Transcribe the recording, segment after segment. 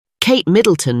Kate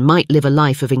Middleton might live a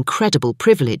life of incredible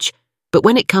privilege, but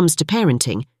when it comes to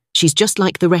parenting, she's just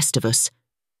like the rest of us.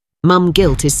 Mum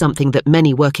guilt is something that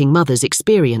many working mothers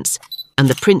experience, and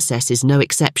the princess is no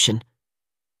exception.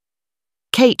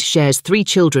 Kate shares 3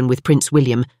 children with Prince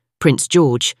William, Prince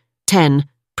George, 10,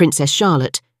 Princess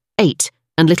Charlotte, 8,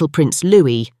 and little Prince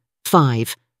Louis,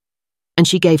 5. And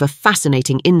she gave a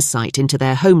fascinating insight into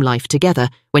their home life together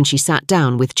when she sat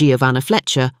down with Giovanna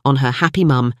Fletcher on her Happy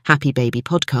Mum, Happy Baby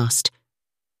podcast.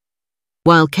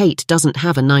 While Kate doesn't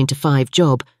have a 9-to-5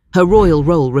 job, her royal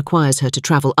role requires her to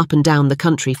travel up and down the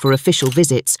country for official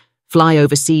visits, fly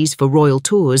overseas for royal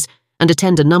tours, and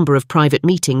attend a number of private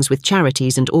meetings with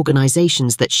charities and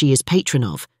organisations that she is patron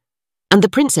of. And the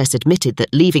princess admitted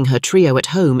that leaving her trio at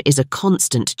home is a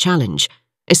constant challenge,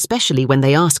 especially when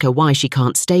they ask her why she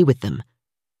can't stay with them.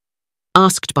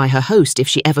 Asked by her host if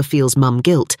she ever feels mum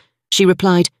guilt, she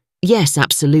replied, "Yes,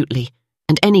 absolutely,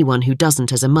 and anyone who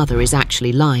doesn't as a mother is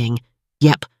actually lying.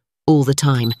 Yep, all the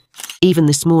time. Even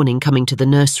this morning coming to the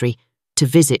nursery, to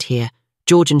visit here,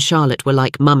 George and Charlotte were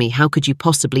like, 'Mummy, how could you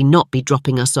possibly not be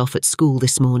dropping us off at school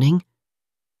this morning?'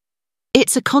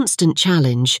 It's a constant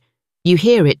challenge. You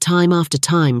hear it time after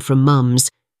time from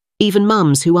mums, even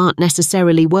mums who aren't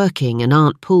necessarily working and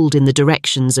aren't pulled in the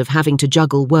directions of having to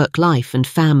juggle work life and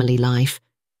family life.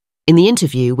 In the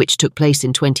interview, which took place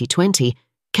in 2020,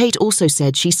 Kate also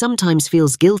said she sometimes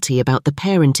feels guilty about the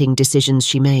parenting decisions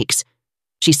she makes.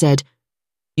 She said,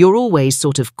 "You're always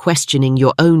sort of questioning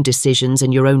your own decisions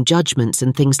and your own judgments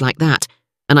and things like that,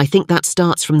 and I think that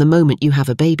starts from the moment you have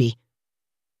a baby."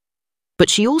 But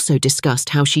she also discussed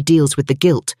how she deals with the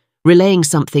guilt, relaying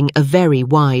something a very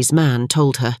wise man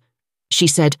told her. She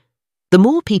said, "The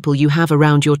more people you have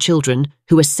around your children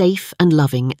who are safe and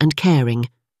loving and caring,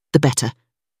 the better."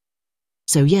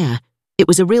 So yeah, it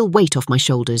was a real weight off my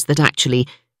shoulders that actually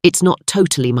it's not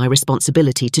totally my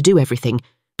responsibility to do everything,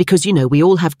 because, we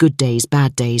all have good days,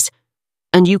 bad days.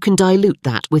 And you can dilute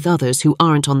that with others who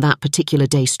aren't on that particular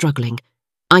day struggling.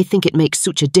 I think it makes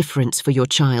such a difference for your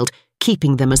child,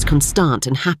 keeping them as constant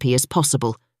and happy as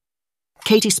possible.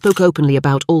 Katie spoke openly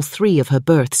about all 3 of her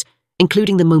births,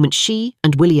 including the moment she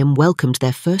and William welcomed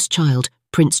their first child,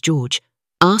 Prince George.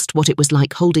 Asked what it was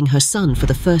like holding her son for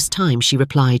the first time, she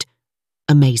replied,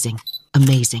 "Amazing,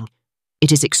 amazing.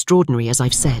 It is extraordinary, as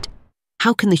I've said.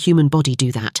 How can the human body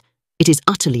do that? It is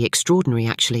utterly extraordinary,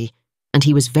 actually." And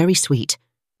he was very sweet,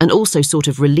 and also sort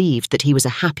of relieved that he was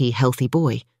a happy, healthy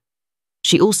boy.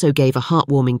 She also gave a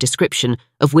heartwarming description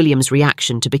of William's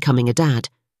reaction to becoming a dad.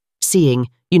 Seeing,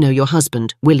 your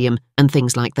husband, William, and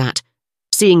things like that.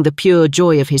 Seeing the pure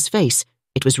joy of his face,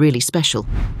 it was really special.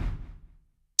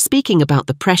 Speaking about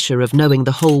the pressure of knowing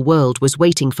the whole world was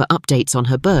waiting for updates on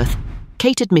her birth,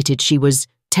 Kate admitted she was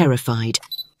terrified.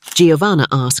 Giovanna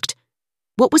asked,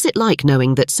 "What was it like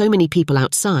knowing that so many people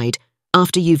outside,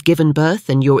 after you've given birth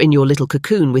and you're in your little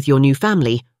cocoon with your new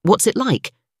family, what's it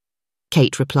like?"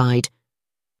 Kate replied,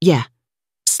 "Yeah,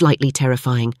 slightly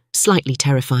terrifying,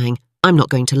 I'm not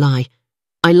going to lie.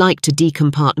 I like to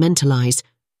decompartmentalize.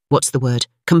 What's the word?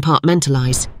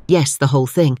 Compartmentalize. Yes, the whole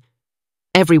thing.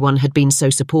 Everyone had been so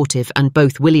supportive, and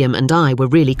both William and I were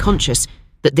really conscious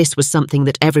that this was something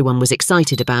that everyone was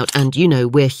excited about, and,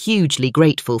 we're hugely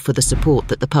grateful for the support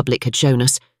that the public had shown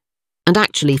us. And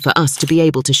actually for us to be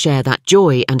able to share that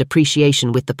joy and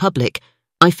appreciation with the public,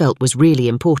 I felt was really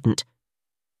important.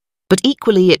 But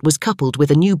equally it was coupled with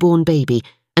a newborn baby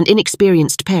and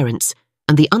inexperienced parents,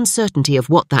 and the uncertainty of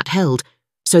what that held,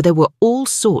 so there were all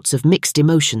sorts of mixed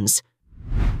emotions."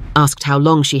 Asked how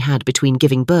long she had between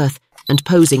giving birth and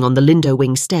posing on the Lindo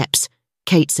Wing steps,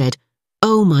 Kate said,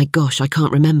 "Oh my gosh, I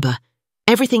can't remember.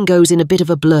 Everything goes in a bit of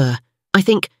a blur. I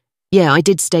think, yeah, I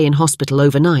did stay in hospital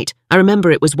overnight. I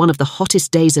remember it was one of the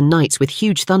hottest days and nights with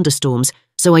huge thunderstorms,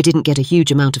 so I didn't get a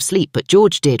huge amount of sleep, but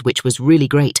George did, which was really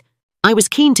great. I was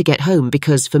keen to get home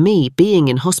because, for me, being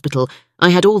in hospital, I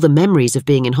had all the memories of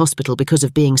being in hospital because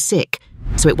of being sick,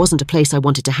 so it wasn't a place I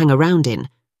wanted to hang around in.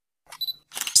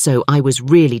 So I was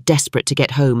really desperate to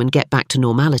get home and get back to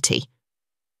normality."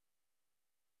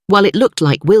 While it looked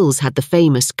like Wills had the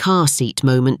famous car seat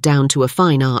moment down to a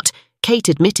fine art, Kate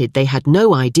admitted they had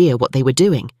no idea what they were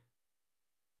doing.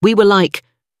 "We were like,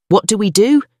 what do we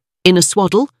do? In a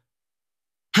swaddle?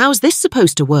 How's this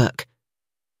supposed to work?"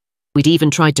 We'd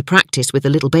even tried to practice with a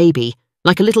little baby,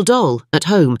 like a little doll, at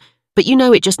home, but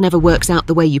it just never works out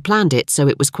the way you planned it, so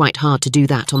it was quite hard to do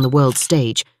that on the world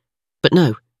stage. But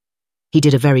no, he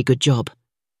did a very good job.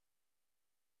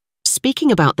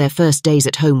 Speaking about their first days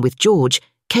at home with George,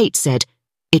 Kate said,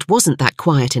 "It wasn't that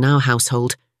quiet in our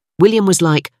household. William was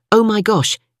like, 'Oh my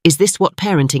gosh, is this what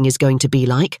parenting is going to be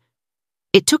like?'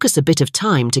 It took us a bit of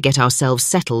time to get ourselves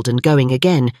settled and going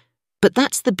again, but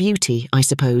that's the beauty, I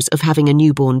suppose, of having a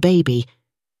newborn baby.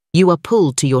 You are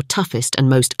pulled to your toughest and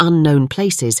most unknown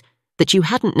places that you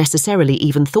hadn't necessarily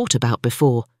even thought about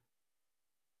before.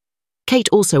 Kate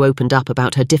also opened up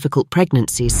about her difficult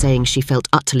pregnancies, saying she felt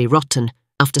utterly rotten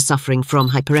after suffering from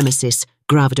hyperemesis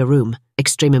gravidarum,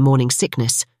 extreme morning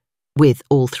sickness, with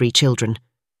all 3 children.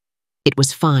 It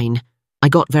was fine. I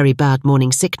got very bad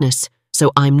morning sickness,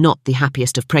 so I'm not the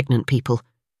happiest of pregnant people.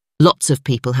 Lots of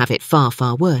people have it far,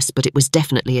 far worse, but it was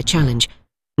definitely a challenge.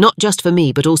 Not just for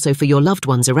me, but also for your loved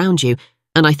ones around you,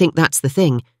 and I think that's the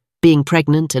thing. Being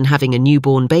pregnant and having a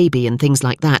newborn baby and things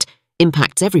like that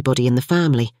impacts everybody in the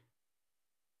family.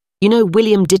 You know,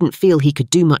 William didn't feel he could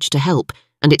do much to help,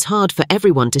 and it's hard for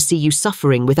everyone to see you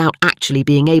suffering without actually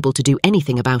being able to do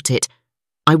anything about it.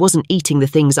 I wasn't eating the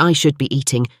things I should be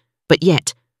eating, but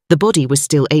yet, the body was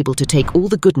still able to take all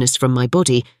the goodness from my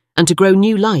body and to grow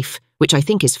new life, which I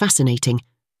think is fascinating.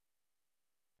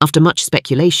 After much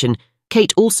speculation,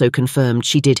 Kate also confirmed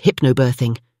she did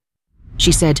hypnobirthing.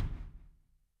 She said,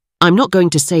 "I'm not going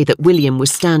to say that William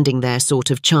was standing there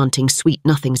sort of chanting sweet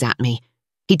nothings at me.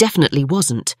 He definitely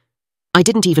wasn't. I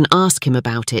didn't even ask him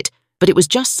about it, but it was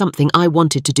just something I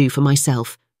wanted to do for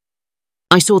myself.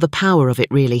 I saw the power of it,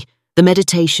 really, the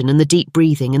meditation and the deep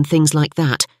breathing and things like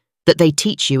that they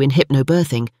teach you in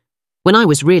hypnobirthing. When I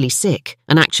was really sick,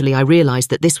 and actually I realised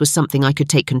that this was something I could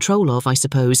take control of, I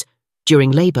suppose, during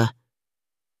labour.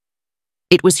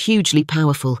 It was hugely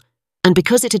powerful, and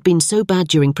because it had been so bad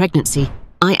during pregnancy,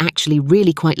 I actually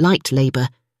really quite liked labour,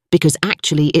 because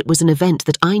actually it was an event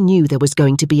that I knew there was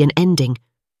going to be an ending.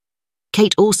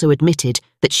 Kate also admitted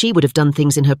that she would have done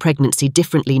things in her pregnancy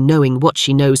differently, knowing what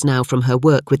she knows now from her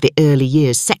work with the early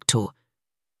years sector.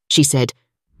 She said,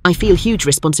 "I feel huge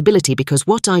responsibility because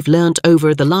what I've learned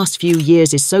over the last few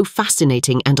years is so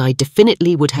fascinating, and I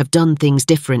definitely would have done things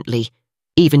differently,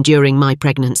 even during my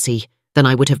pregnancy, than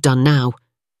I would have done now.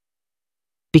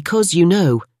 Because you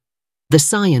know, the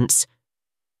science.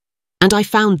 And I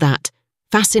found that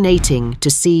fascinating to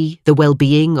see the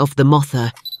well-being of the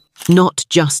mother, not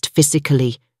just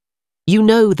physically. You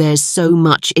know, there's so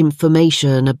much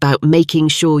information about making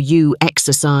sure you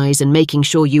exercise and making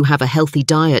sure you have a healthy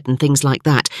diet and things like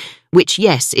that, which,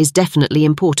 yes, is definitely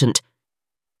important.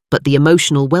 But the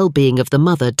emotional well-being of the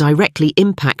mother directly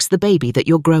impacts the baby that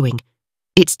you're growing.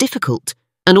 It's difficult,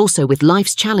 and also with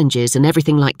life's challenges and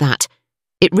everything like that.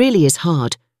 It really is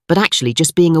hard, but actually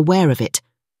just being aware of it.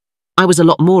 I was a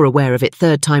lot more aware of it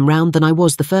 3rd time round than I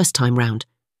was the 1st time round."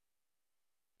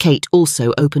 Kate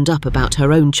also opened up about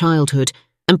her own childhood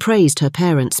and praised her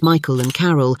parents Michael and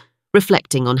Carol,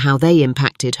 reflecting on how they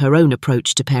impacted her own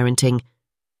approach to parenting.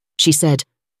 She said,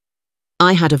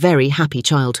 "I had a very happy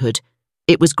childhood.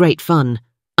 It was great fun.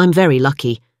 I'm very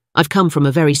lucky. I've come from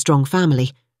a very strong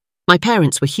family. My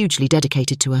parents were hugely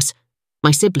dedicated to us.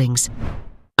 My siblings.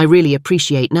 I really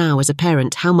appreciate now as a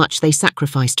parent how much they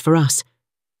sacrificed for us.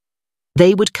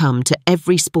 They would come to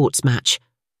every sports match.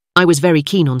 I was very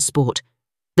keen on sport.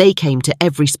 They came to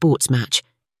every sports match.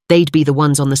 They'd be the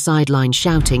ones on the sideline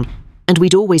shouting, and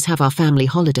we'd always have our family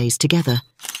holidays together.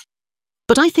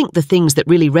 But I think the things that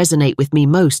really resonate with me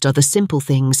most are the simple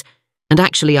things, and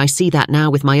actually I see that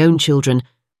now with my own children.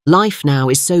 Life now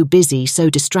is so busy, so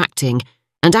distracting,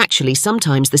 and actually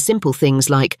sometimes the simple things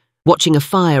like watching a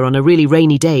fire on a really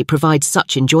rainy day provide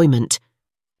such enjoyment.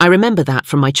 I remember that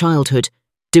from my childhood,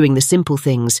 doing the simple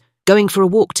things, going for a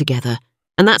walk together,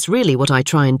 and that's really what I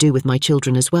try and do with my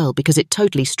children as well, because it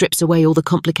totally strips away all the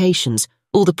complications,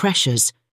 all the pressures.